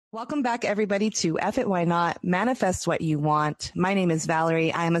Welcome back, everybody, to F It, Why Not? Manifest What You Want. My name is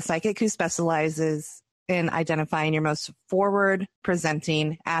Valerie. I am a psychic who specializes in identifying your most forward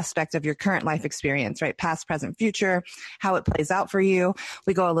presenting aspect of your current life experience, right? Past, present, future, how it plays out for you.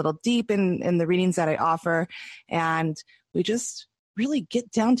 We go a little deep in the readings that I offer, and we just really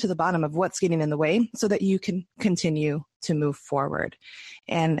get down to the bottom of what's getting in the way so that you can continue to move forward.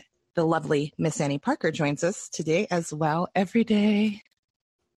 And the lovely Miss Annie Parker joins us today as well, every day.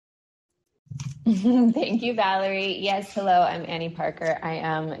 Thank you, Valerie. Yes, hello, I'm Annie Parker. I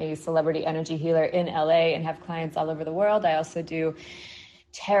am a celebrity energy healer in LA and have clients all over the world. I also do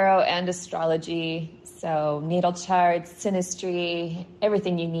tarot and astrology, so natal charts, synastry,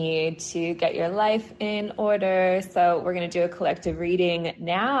 everything you need to get your life in order. So we're going to do a collective reading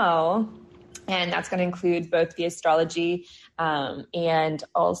now, and that's going to include both the astrology and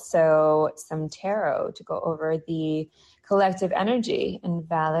also some tarot to go over the collective energy. And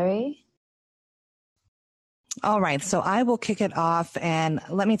Valerie? All right, so I will kick it off, and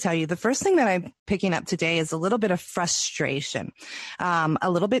let me tell you, the first thing that I'm picking up today is a little bit of frustration, a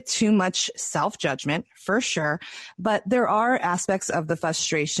little bit too much self-judgment, for sure, but there are aspects of the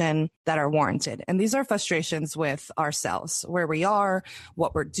frustration that are warranted, and these are frustrations with ourselves, where we are,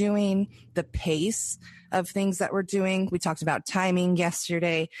 what we're doing, the pace of things that we're doing. We talked about timing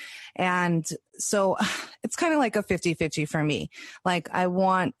yesterday. And so it's kind of like a 50-50 for me. Like, I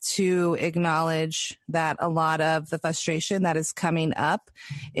want to acknowledge that a lot of the frustration that is coming up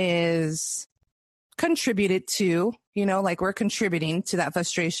is contributed to, like we're contributing to that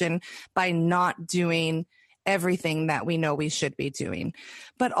frustration by not doing everything that we know we should be doing.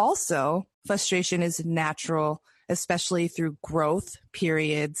 But also, frustration is natural, especially through growth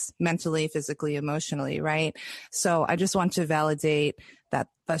periods, mentally, physically, emotionally, right? So I just want to validate that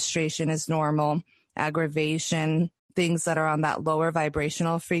frustration is normal, aggravation, things that are on that lower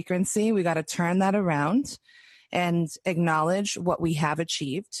vibrational frequency. We got to turn that around and acknowledge what we have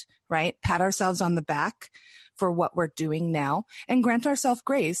achieved, right? Pat ourselves on the back for what we're doing now and grant ourselves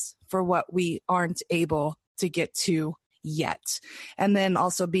grace for what we aren't able to get to yet. And then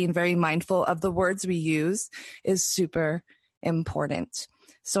also being very mindful of the words we use is super important.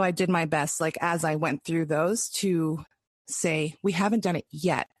 So I did my best, like as I went through those, to say, we haven't done it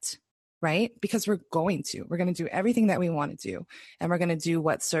yet, right? Because we're going to do everything that we want to do, and we're going to do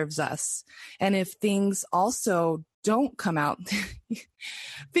what serves us. And if things also don't come out,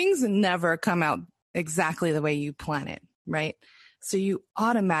 things never come out exactly the way you plan it, right? So you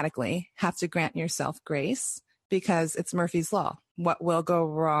automatically have to grant yourself grace, because it's Murphy's Law. What will go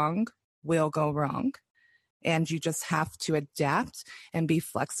wrong will go wrong. And you just have to adapt and be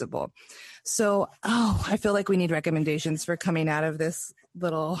flexible. So, I feel like we need recommendations for coming out of this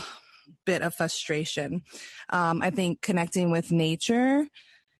little bit of frustration. I think connecting with nature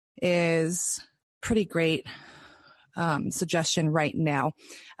is pretty great suggestion right now.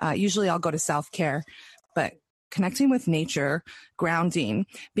 Usually I'll go to self-care, but connecting with nature, grounding,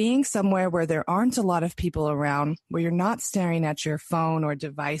 being somewhere where there aren't a lot of people around, where you're not staring at your phone or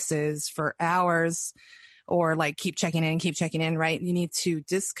devices for hours, or like keep checking in, right? You need to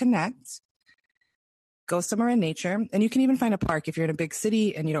disconnect, go somewhere in nature. And you can even find a park. If you're in a big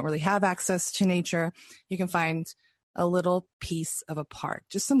city and you don't really have access to nature, you can find a little piece of a park,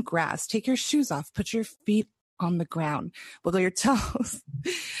 just some grass. Take your shoes off, put your feet on the ground, wiggle your toes,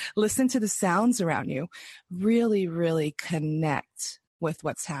 listen to the sounds around you, really, really connect with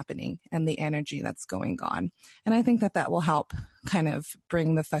what's happening and the energy that's going on. And I think that will help kind of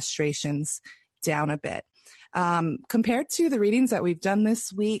bring the frustrations down a bit. Compared to the readings that we've done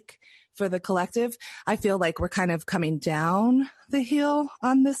this week for the collective, I feel like we're kind of coming down the hill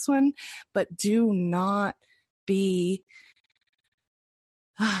on this one, but do not be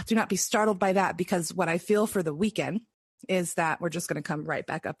startled by that, because what I feel for the weekend is that we're just going to come right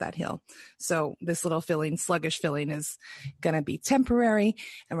back up that hill. So this little sluggish feeling is going to be temporary,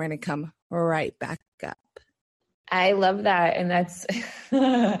 and we're going to come right back up. I love that. And that's,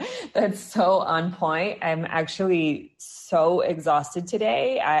 that's so on point. I'm actually so exhausted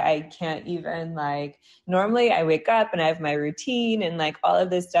today. I can't even, normally I wake up and I have my routine and all of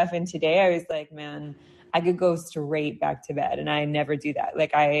this stuff. And today I was like, man, I could go straight back to bed, and I never do that.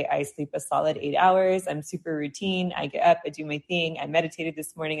 I sleep a solid 8 hours. I'm super routine. I get up, I do my thing. I meditated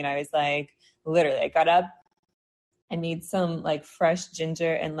this morning, and I was literally, I got up. I need some fresh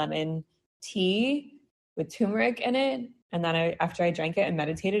ginger and lemon tea with turmeric in it. And then after I drank it and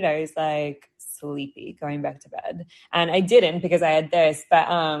meditated, I was sleepy, going back to bed. And I didn't, because I had this, but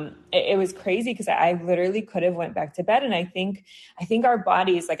it was crazy, because I literally could have went back to bed. And I think our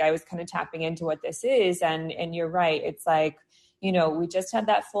bodies, I was kind of tapping into what this is. And you're right. It's we just had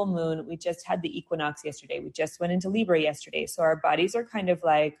that full moon. We just had the equinox yesterday. We just went into Libra yesterday. So our bodies are kind of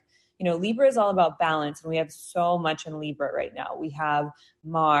like, Libra is all about balance, and we have so much in Libra right now. We have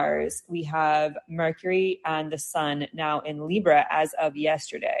Mars, we have Mercury and the Sun now in Libra as of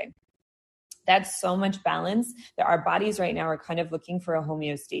yesterday. That's so much balance that our bodies right now are kind of looking for a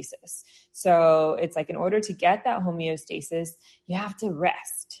homeostasis. So it's like, in order to get that homeostasis, you have to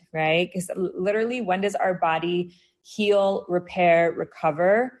rest, right? Because literally, when does our body heal, repair,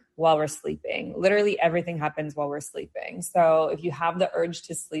 recover? While we're sleeping. Literally everything happens while we're sleeping. So if you have the urge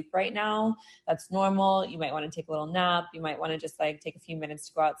to sleep right now, that's normal. You might want to take a little nap. You might want to just like take a few minutes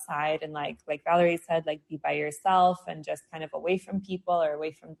to go outside and like Valerie said, like be by yourself and just kind of away from people or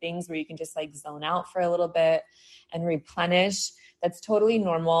away from things, where you can just like zone out for a little bit and replenish. That's totally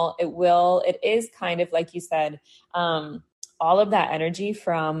normal. It is kind of like you said, all of that energy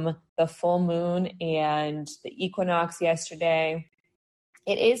from the full moon and the equinox yesterday.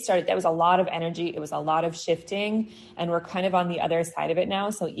 There was a lot of energy. It was a lot of shifting, and we're kind of on the other side of it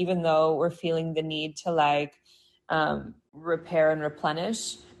now. So even though we're feeling the need to like repair and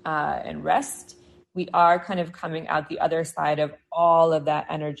replenish and rest, we are kind of coming out the other side of all of that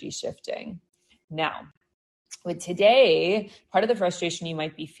energy shifting. Now, with today, part of the frustration you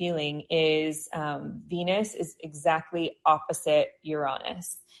might be feeling is Venus is exactly opposite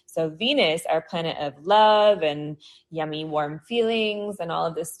Uranus. So Venus, our planet of love and yummy, warm feelings and all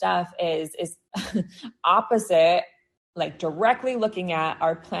of this stuff, is opposite, like directly looking at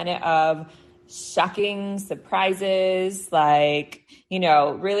our planet of shocking surprises, like,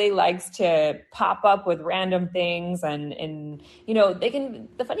 really likes to pop up with random things. And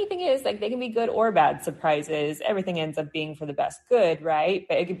the funny thing is, like, they can be good or bad surprises. Everything ends up being for the best good, right?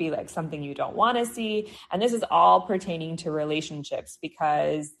 But it could be like something you don't want to see. And this is all pertaining to relationships,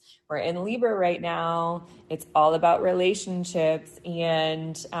 because we're in Libra right now. It's all about relationships.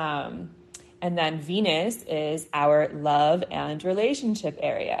 And then Venus is our love and relationship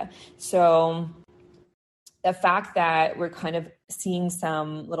area. So the fact that we're kind of seeing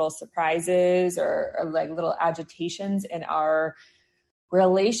some little surprises or like little agitations in our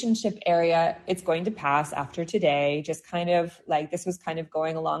relationship area, it's going to pass after today. Just kind of like, this was kind of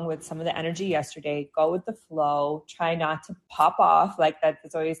going along with some of the energy yesterday. Go with the flow. Try not to pop off. Like,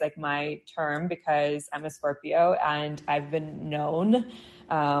 that's always like my term, because I'm a Scorpio and I've been known,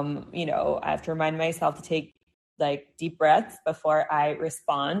 I have to remind myself to take like deep breaths before I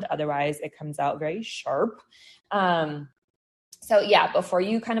respond. Otherwise it comes out very sharp. So yeah, before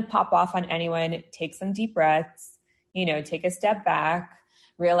you kind of pop off on anyone, take some deep breaths, take a step back,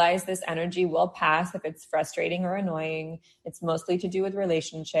 realize this energy will pass if it's frustrating or annoying. It's mostly to do with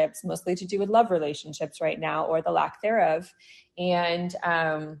relationships, mostly to do with love relationships right now, or the lack thereof. And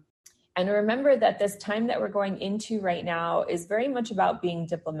remember that this time that we're going into right now is very much about being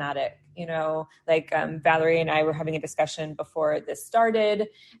diplomatic. Valerie and I were having a discussion before this started.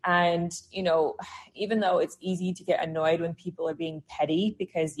 And, even though it's easy to get annoyed when people are being petty,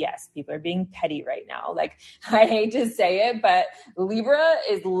 because yes, people are being petty right now. Like, I hate to say it, but Libra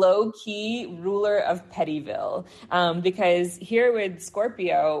is low key ruler of Pettyville. Because here with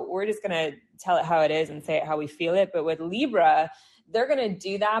Scorpio, we're just going to tell it how it is and say it how we feel it. But with Libra, they're going to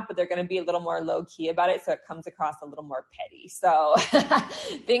do that, but they're going to be a little more low key about it. So it comes across a little more petty. So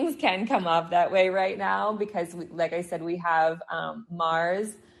things can come up that way right now, because like I said, we have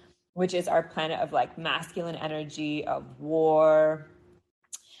Mars, which is our planet of like masculine energy, of war.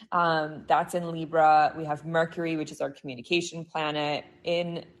 That's in Libra. We have Mercury, which is our communication planet,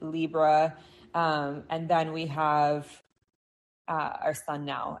 in Libra. And then we have our sun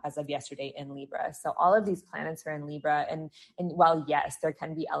now, as of yesterday, in Libra. So all of these planets are in Libra. And while yes, there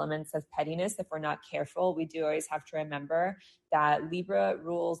can be elements of pettiness if we're not careful, we do always have to remember that Libra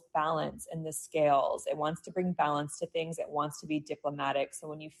rules balance in the scales. It wants to bring balance to things. It wants to be diplomatic. So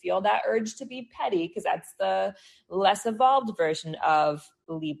when you feel that urge to be petty, because that's the less evolved version of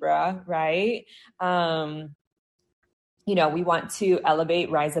Libra, right? We want to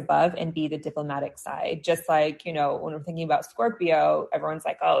elevate, rise above, and be the diplomatic side. Just like, when we're thinking about Scorpio, everyone's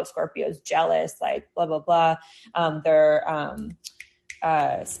like, oh, Scorpio's jealous, like blah, blah, blah. They're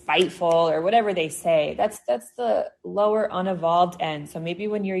spiteful or whatever they say. That's the lower unevolved end. So maybe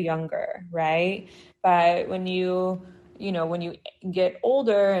when you're younger, right? But when you get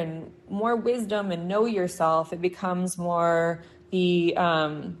older and more wisdom and know yourself, it becomes more the,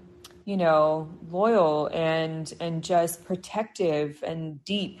 loyal and just protective and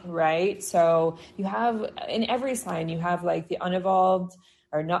deep, right? So you have, in every sign, you have like the unevolved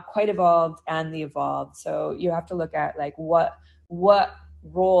or not quite evolved and the evolved. So you have to look at like what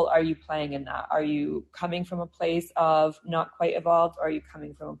role are you playing in that? Are you coming from a place of not quite evolved, or are you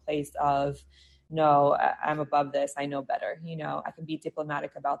coming from a place of, no, I'm above this, I know better, I can be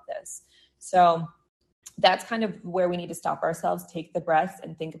diplomatic about this. So that's kind of where we need to stop ourselves, take the breaths,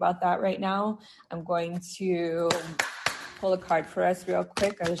 and think about that right now. I'm going to pull a card for us real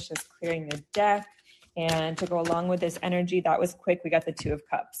quick. I was just clearing the deck. And to go along with this energy, that was quick. We got the Two of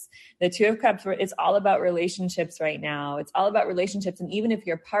Cups. The Two of Cups, it's all about relationships right now. It's all about relationships. And even if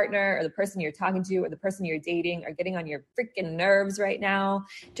your partner or the person you're talking to or the person you're dating are getting on your freaking nerves right now,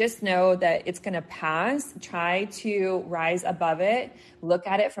 just know that it's going to pass. Try to rise above it. Look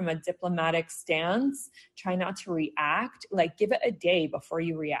at it from a diplomatic stance. Try not to react. Like, give it a day before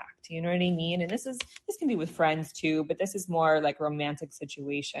you react. You know what I mean? And this can be with friends too, but this is more like romantic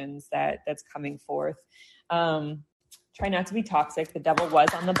situations that's coming forth. Try not to be toxic. The Devil was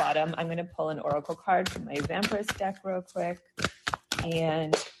on the bottom. I'm going to pull an oracle card from my Vampirist deck real quick.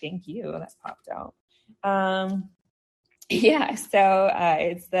 And thank you. That popped out. So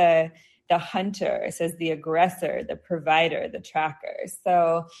it's the hunter. It says the aggressor, the provider, the tracker.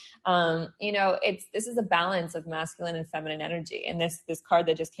 So, this is a balance of masculine and feminine energy. And this card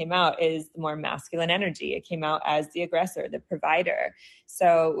that just came out is the more masculine energy. It came out as the aggressor, the provider.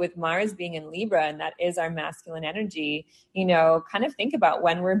 So with Mars being in Libra, and that is our masculine energy, kind of think about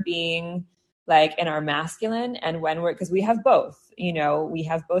when we're being like in our masculine and when because we have both, we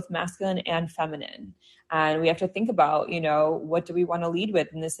have both masculine and feminine. And we have to think about, what do we want to lead with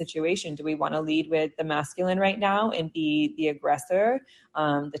in this situation? Do we want to lead with the masculine right now and be the aggressor,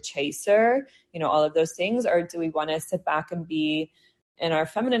 the chaser, all of those things? Or do we want to sit back and be in our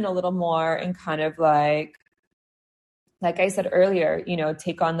feminine a little more and kind of like I said earlier,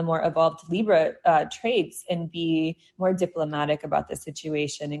 take on the more evolved Libra traits and be more diplomatic about the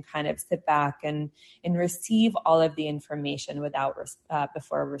situation and kind of sit back and receive all of the information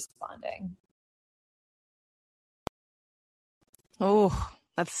before responding. Oh,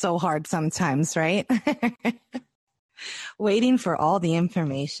 that's so hard sometimes, right? Waiting for all the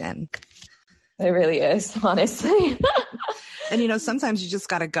information. It really is, honestly. And, sometimes you just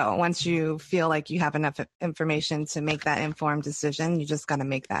got to go. Once you feel like you have enough information to make that informed decision, you just got to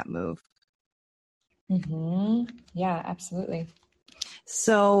make that move. Mm-hmm. Yeah, absolutely.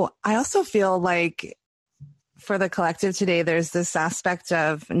 So I also feel like for the collective today, there's this aspect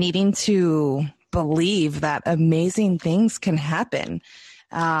of needing to believe that amazing things can happen.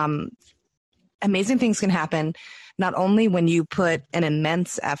 Amazing things can happen not only when you put an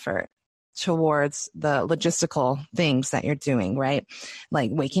immense effort towards the logistical things that you're doing, right?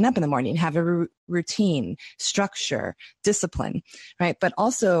 Like waking up in the morning, have a routine, structure, discipline, right? But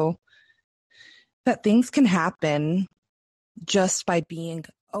also that things can happen just by being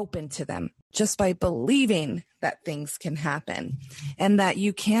open to them, just by believing that things can happen and that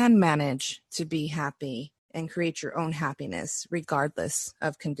you can manage to be happy and create your own happiness regardless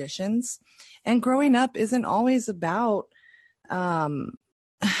of conditions. And growing up isn't always about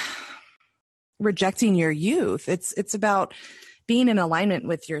rejecting your youth. It's about being in alignment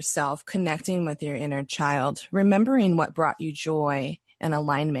with yourself, connecting with your inner child, remembering what brought you joy and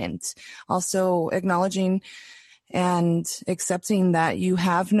alignment, also acknowledging and accepting that you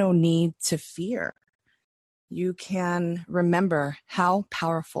have no need to fear. You can remember how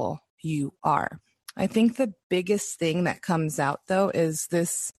powerful you are. I think the biggest thing that comes out, though, is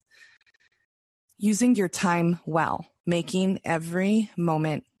this using your time well, making every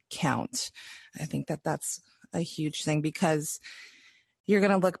moment count. I think that that's a huge thing because you're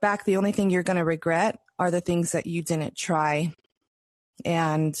going to look back. The only thing you're going to regret are the things that you didn't try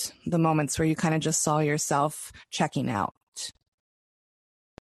and the moments where you kind of just saw yourself checking out.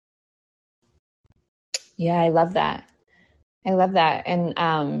 Yeah, I love that. And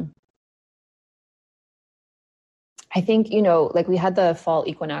I think, like we had the fall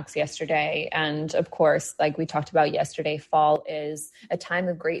equinox yesterday. And of course, like we talked about yesterday, fall is a time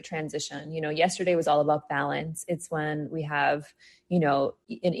of great transition. Yesterday was all about balance. It's when we have, an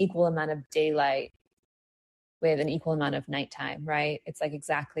equal amount of daylight with an equal amount of nighttime, right? It's like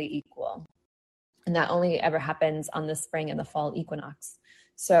exactly equal. And that only ever happens on the spring and the fall equinox.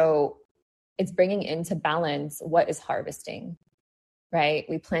 So it's bringing into balance what is harvesting, right?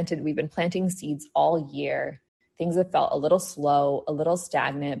 We've been planting seeds all year. Things have felt a little slow, a little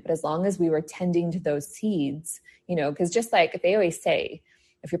stagnant, but as long as we were tending to those seeds, because just like they always say,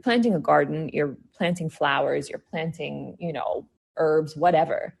 if you're planting a garden, you're planting flowers, you're planting, herbs,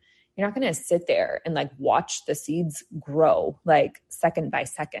 whatever. You're not going to sit there and like watch the seeds grow like second by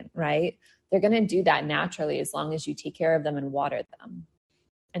second, right? They're going to do that naturally as long as you take care of them and water them.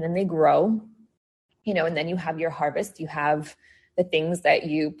 And then they grow, and then you have your harvest, you have the things that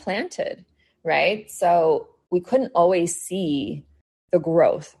you planted, right? So we couldn't always see the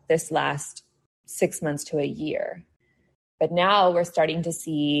growth this last 6 months to a year. But now we're starting to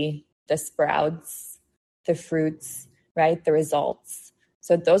see the sprouts, the fruits, right? The results.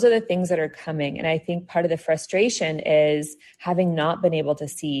 So those are the things that are coming. And I think part of the frustration is having not been able to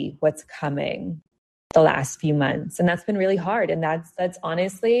see what's coming the last few months. And that's been really hard. And that's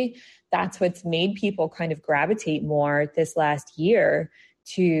honestly, that's what's made people kind of gravitate more this last year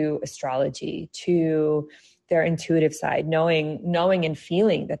to astrology, to their intuitive side, knowing and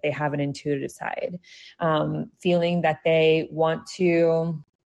feeling that they have an intuitive side, feeling that they want to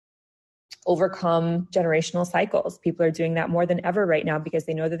overcome generational cycles. People are doing that more than ever right now because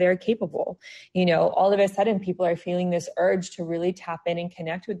they know that they're capable. All of a sudden people are feeling this urge to really tap in and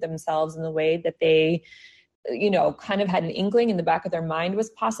connect with themselves in the way that they, kind of had an inkling in the back of their mind was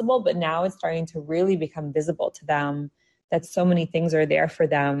possible, but now it's starting to really become visible to them that so many things are there for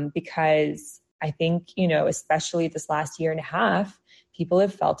them, because I think, especially this last year and a half, people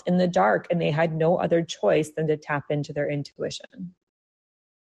have felt in the dark and they had no other choice than to tap into their intuition.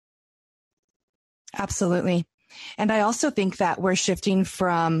 Absolutely. And I also think that we're shifting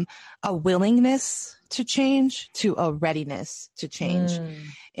from a willingness to change to a readiness to change,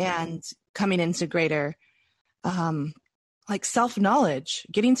 and coming into greater, self-knowledge,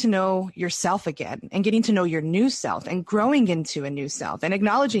 getting to know yourself again and getting to know your new self and growing into a new self and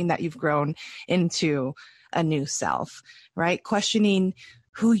acknowledging that you've grown into a new self, right? Questioning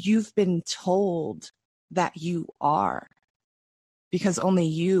who you've been told that you are, because only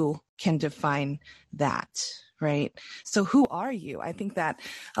you can define that, right? So who are you? I think that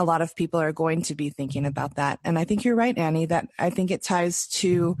a lot of people are going to be thinking about that. And I think you're right, Annie, that I think it ties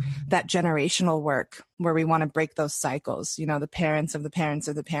to that generational work where we want to break those cycles, the parents of the parents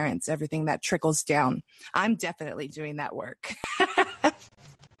of the parents, everything that trickles down. I'm definitely doing that work.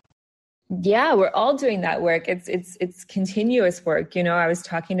 Yeah, we're all doing that work. It's continuous work. I was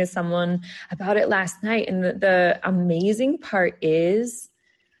talking to someone about it last night, and the amazing part is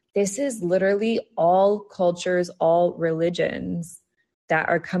this is literally all cultures, all religions that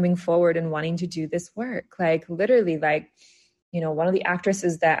are coming forward and wanting to do this work. Literally, one of the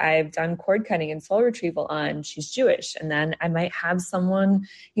actresses that I've done cord cutting and soul retrieval on, she's Jewish. And then I might have someone,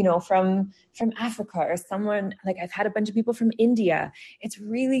 from Africa, or someone, I've had a bunch of people from India. It's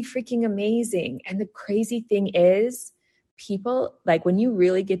really freaking amazing. And the crazy thing is, people, when you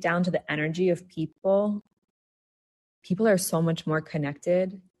really get down to the energy of people are so much more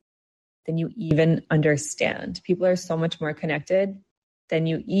connected than you even understand. People are so much more connected than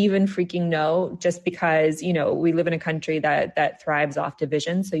you even freaking know, just because, we live in a country that thrives off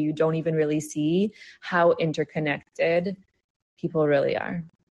division. So you don't even really see how interconnected people really are.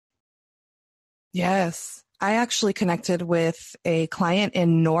 Yes. I actually connected with a client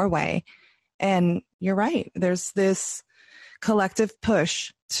in Norway, and you're right. There's this collective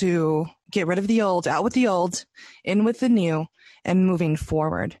push to get rid of the old, out with the old, in with the new, and moving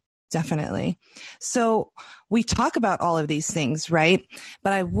forward. Definitely. So we talk about all of these things, right?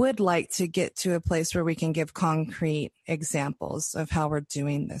 But I would like to get to a place where we can give concrete examples of how we're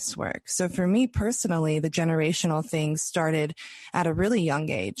doing this work. So for me personally, the generational thing started at a really young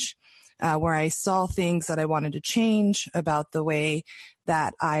age, where I saw things that I wanted to change about the way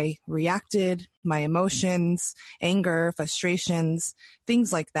that I reacted, my emotions, anger, frustrations,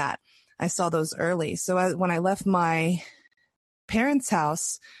 things like that. I saw those early. So when I left my parents'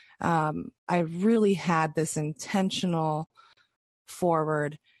 house, I really had this intentional,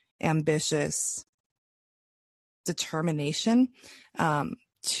 forward, ambitious determination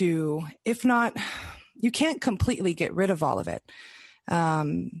to, if not, you can't completely get rid of all of it.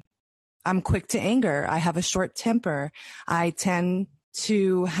 I'm quick to anger. I have a short temper. I tend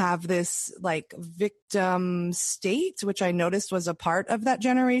to have this victim state, which I noticed was a part of that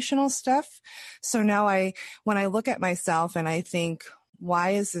generational stuff. So now when I look at myself and I think,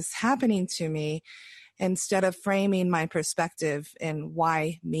 why is this happening to me? Instead of framing my perspective in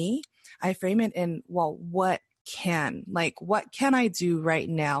why me, I frame it in, what can I do right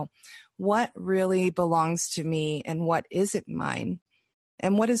now? What really belongs to me and what isn't mine?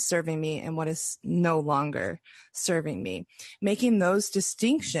 And what is serving me and what is no longer serving me? Making those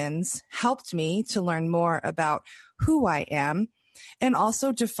distinctions helped me to learn more about who I am and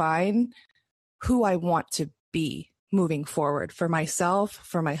also define who I want to be moving forward for myself,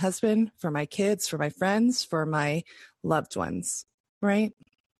 for my husband, for my kids, for my friends, for my loved ones, right?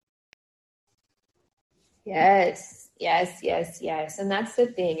 Yes. And that's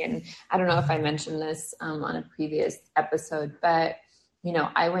the thing. And I don't know if I mentioned this on a previous episode, but,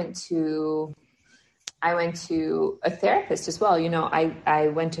 I went to I went to a therapist as well. I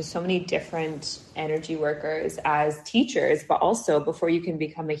went to so many different energy workers as teachers, but also before you can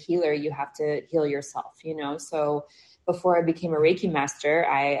become a healer, you have to heal yourself. So before I became a Reiki master,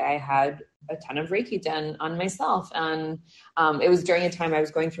 I had a ton of Reiki done on myself. And it was during a time I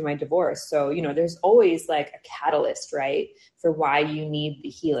was going through my divorce. So, there's always like a catalyst, right, for why you need the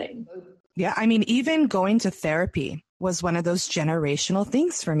healing. Yeah. I mean, even going to therapy was one of those generational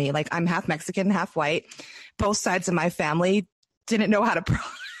things for me. Like, I'm half Mexican, half white. Both sides of my family didn't know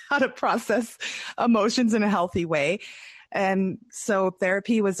how to process emotions in a healthy way. And so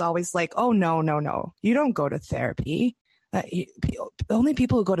therapy was always like, oh, no. You don't go to therapy. The only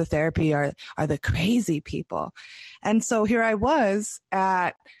people who go to therapy are the crazy people. And so here I was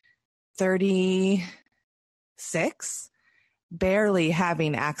at 36, barely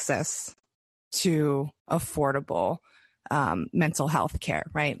having access to affordable mental health care,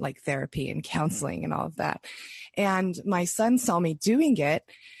 right? Like therapy and counseling and all of that. And my son saw me doing it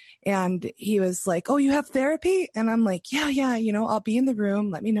and he was like, oh, you have therapy? And I'm like, yeah, I'll be in the room.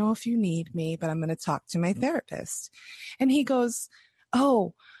 Let me know if you need me, but I'm going to talk to my therapist. And he goes,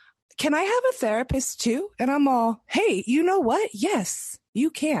 oh, can I have a therapist too? And I'm all, hey, you know what? Yes, you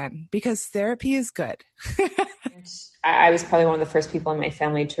can, because therapy is good. I was probably one of the first people in my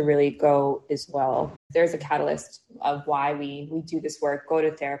family to really go as well. There's a catalyst of why we do this work, go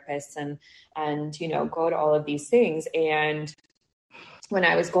to therapists and go to all of these things. And when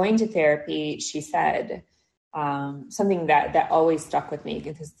I was going to therapy, she said something that always stuck with me,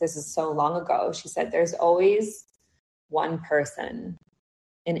 because this is so long ago. She said, there's always one person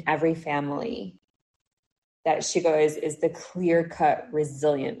in every family that she goes is the clear-cut,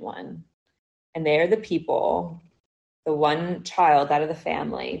 resilient one. And they are the people, the one child out of the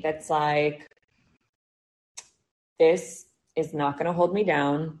family that's like, this is not going to hold me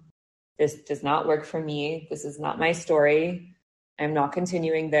down. This does not work for me. This is not my story. I'm not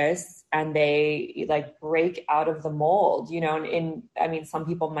continuing this. And they like break out of the mold, and some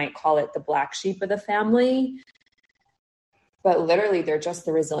people might call it the black sheep of the family, but literally they're just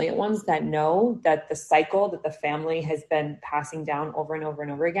the resilient ones that know that the cycle that the family has been passing down over and over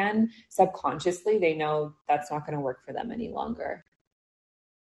and over again, subconsciously, they know that's not going to work for them any longer.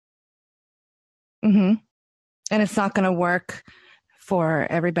 Mm-hmm. And it's not going to work for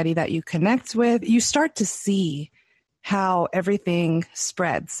everybody that you connect with. You start to see how everything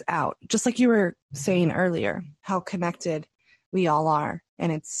spreads out, just like you were saying earlier, how connected we all are.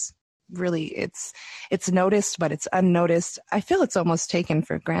 And it's really, it's noticed, but it's unnoticed. I feel it's almost taken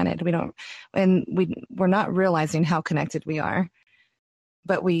for granted. We're not realizing how connected we are,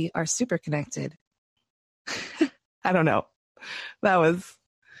 but we are super connected. I don't know. That was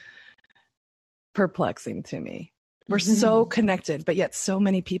perplexing to me. We're so connected, but yet so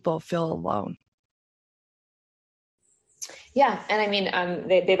many people feel alone. Yeah. And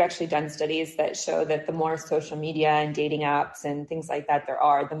they've actually done studies that show that the more social media and dating apps and things like that there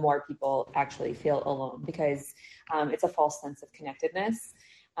are, the more people actually feel alone, because it's a false sense of connectedness.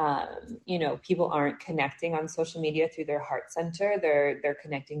 People aren't connecting on social media through their heart center. They're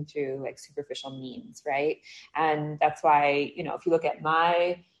connecting through like superficial means. Right. And that's why, if you look at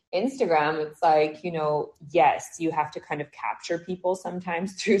my Instagram, it's like, yes, you have to kind of capture people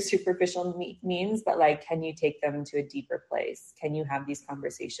sometimes through superficial means, but like, can you take them to a deeper place? Can you have these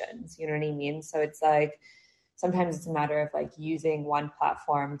conversations? You know what I mean? So it's like, sometimes it's a matter of like using one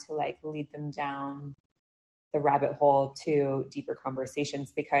platform to like lead them down the rabbit hole to deeper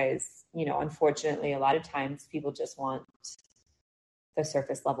conversations, because, unfortunately, a lot of times people just want the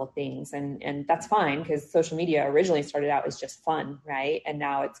surface level things, and that's fine, because social media originally started out as just fun, right? And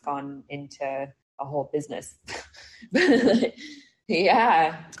now it's gone into a whole business.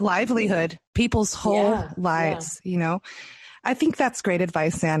 Yeah. Livelihood, people's whole lives, I think that's great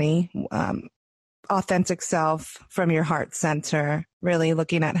advice, Annie. Authentic self from your heart center, really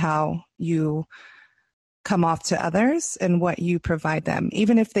looking at how you come off to others and what you provide them.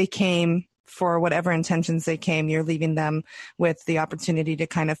 Even if they came for whatever intentions they came, you're leaving them with the opportunity to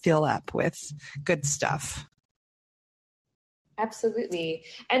kind of fill up with good stuff. Absolutely.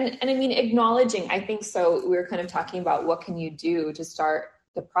 And acknowledging, I think so. We were kind of talking about what can you do to start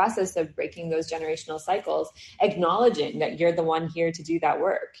the process of breaking those generational cycles, acknowledging that you're the one here to do that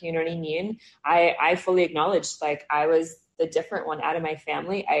work. You know what I mean? I fully acknowledged, like, I was the different one out of my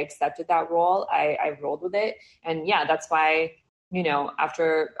family. I accepted that role. I rolled with it. And yeah, that's why,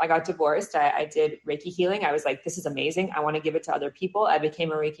 after I got divorced, I did Reiki healing. I was like, this is amazing. I want to give it to other people. I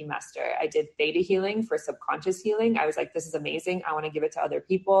became a Reiki master. I did theta healing for subconscious healing. I was like, this is amazing. I want to give it to other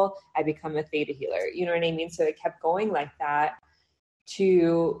people. I become a theta healer. You know what I mean? So it kept going like that.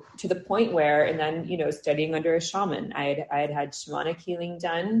 to the point where, and then, studying under a shaman, I had shamanic healing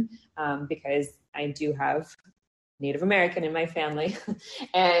done, because I do have Native American in my family.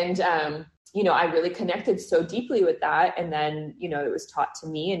 And, I really connected so deeply with that. And then, it was taught to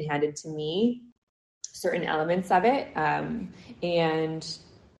me and handed to me certain elements of it. And,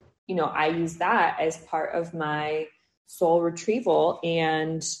 I use that as part of my soul retrieval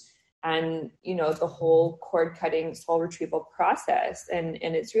and the whole cord cutting soul retrieval process. And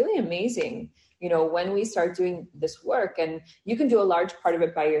it's really amazing, when we start doing this work. And you can do a large part of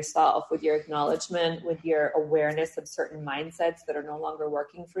it by yourself, with your acknowledgement, with your awareness of certain mindsets that are no longer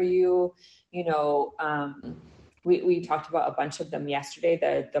working for you. We talked about a bunch of them yesterday,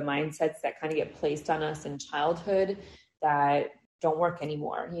 the mindsets that kind of get placed on us in childhood that don't work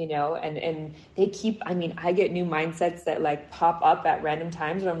anymore, and they keep, I get new mindsets that like pop up at random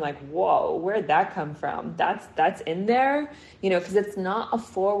times and I'm like, whoa, where'd that come from? That's in there, because it's not a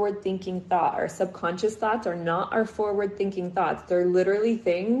forward thinking thought. Our subconscious thoughts are not our forward thinking thoughts. They're literally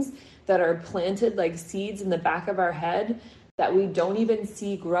things that are planted like seeds in the back of our head that we don't even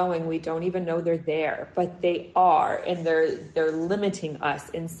see growing. We don't even know they're there, but they are, and they're limiting us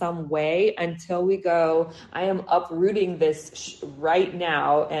in some way until we go, I am uprooting this right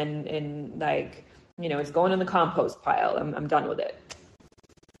now, and like, it's going in the compost pile. I'm done with it.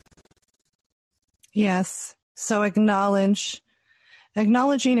 Yes. So acknowledging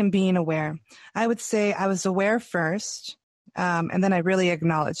and being aware. I would say I was aware first, and then I really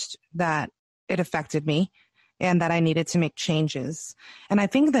acknowledged that it affected me and that I needed to make changes. And I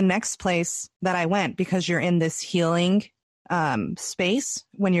think the next place that I went, because you're in this healing space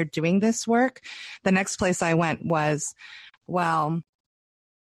when you're doing this work, the next place I went was, well,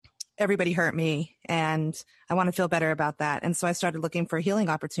 everybody hurt me and I want to feel better about that. And so I started looking for healing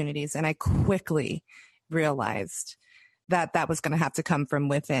opportunities, and I quickly realized that that was going to have to come from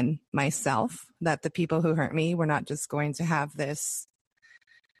within myself, that the people who hurt me were not just going to have this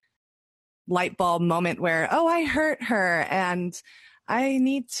light bulb moment where, oh, I hurt her and I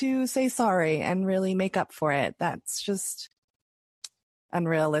need to say sorry and really make up for it. That's just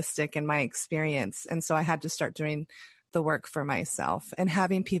unrealistic in my experience. And so I had to start doing the work for myself, and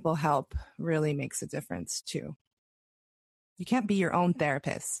having people help really makes a difference too. You can't be your own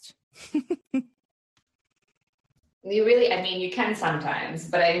therapist. You really, you can sometimes,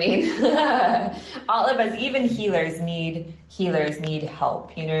 but all of us, even healers need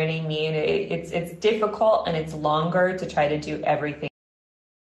help. You know what I mean? It's difficult and it's longer to try to do everything.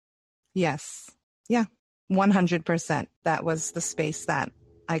 Yes. Yeah. 100%. That was the space that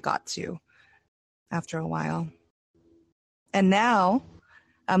I got to after a while. And now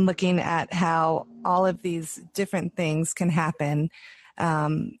I'm looking at how all of these different things can happen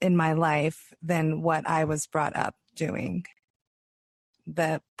in my life than what I was brought up doing.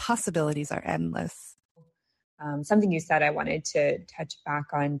 The possibilities are endless. Something you said I wanted to touch back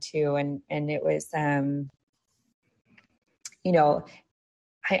on too, and it was, a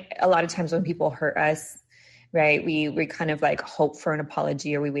lot of times when people hurt us, right, we kind of like hope for an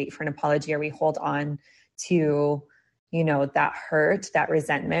apology, or we wait for an apology, or we hold on to, that hurt, that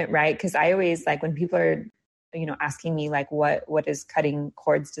resentment, right? Because I always, like, when people are, asking me like, what does cutting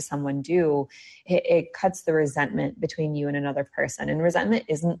cords to someone do? It cuts the resentment between you and another person. And resentment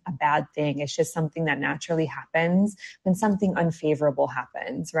isn't a bad thing. It's just something that naturally happens when something unfavorable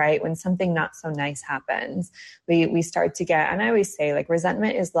happens, right? When something not so nice happens, we start to get, and I always say, like,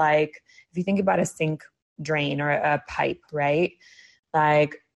 resentment is like, if you think about a sink drain or a pipe, right?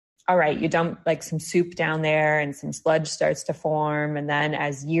 Like, all right, you dump like some soup down there and some sludge starts to form. And then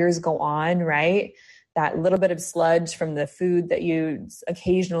as years go on, right, that little bit of sludge from the food that you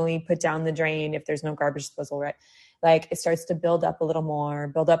occasionally put down the drain, if there's no garbage disposal, right, like it starts to build up a little more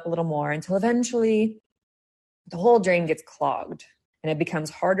until eventually the whole drain gets clogged, and it becomes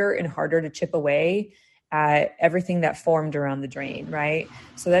harder and harder to chip away at everything that formed around the drain, right?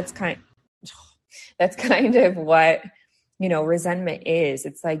 So that's kind of what, resentment is.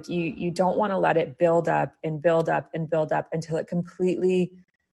 It's like you don't want to let it build up and build up and build up until it completely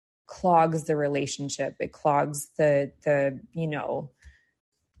clogs the relationship. It clogs the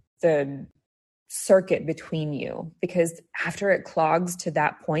circuit between you, because after it clogs to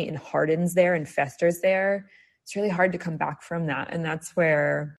that point and hardens there and festers there, it's really hard to come back from that. And that's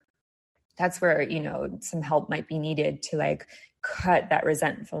where some help might be needed to like cut that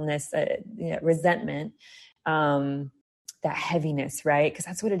resentment, that heaviness, right? Because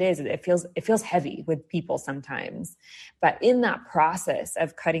that's what it is. It feels heavy with people sometimes. But in that process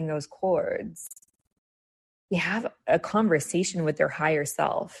of cutting those cords, we have a conversation with their higher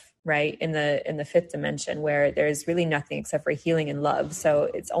self, right? In the fifth dimension, where there's really nothing except for healing and love. So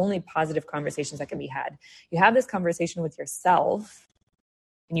it's only positive conversations that can be had. You have this conversation with yourself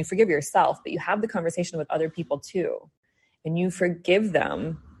and you forgive yourself, but you have the conversation with other people too. And you forgive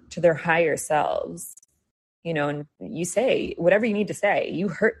them to their higher selves, and you say whatever you need to say. You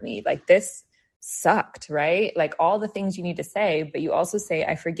hurt me, like this sucked, right? Like all the things you need to say, but you also say,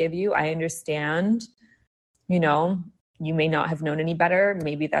 I forgive you. I understand, you may not have known any better.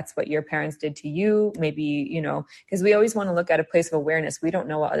 Maybe that's what your parents did to you. Maybe, because we always want to look at a place of awareness. We don't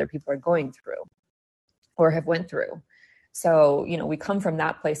know what other people are going through or have went through. So, we come from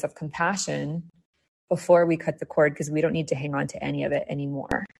that place of compassion before we cut the cord, because we don't need to hang on to any of it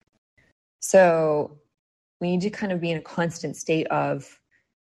anymore. So we need to kind of be in a constant state of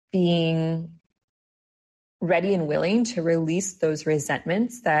being ready and willing to release those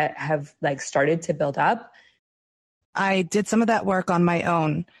resentments that have started to build up. I did some of that work on my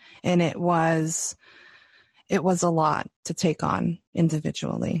own, and it was a lot to take on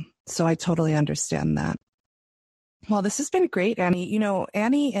individually. So I totally understand that. Well, this has been great, Annie.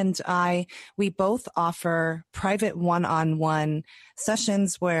 Annie and I, we both offer private one-on-one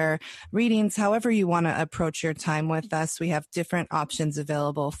sessions where readings, however you want to approach your time with us, we have different options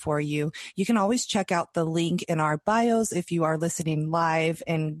available for you. You can always check out the link in our bios if you are listening live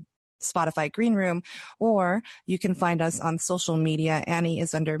in Spotify Green Room, or you can find us on social media. Annie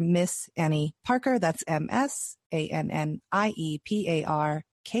is under Miss Annie Parker. That's MsAnnieParker.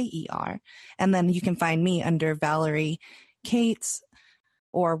 And then you can find me under Valerie Cates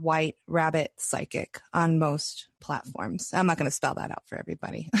or White Rabbit Psychic on most platforms. I'm not going to spell that out for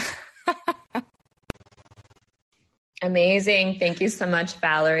everybody. Amazing. Thank you so much,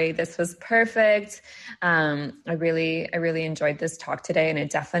 Valerie. This was perfect. I really enjoyed this talk today, and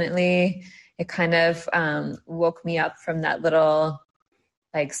it kind of woke me up from that little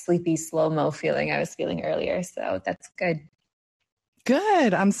sleepy slow-mo feeling I was feeling earlier. So that's good.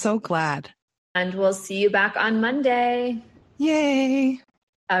 Good. I'm so glad. And we'll see you back on Monday. Yay.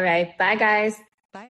 All right. Bye, guys.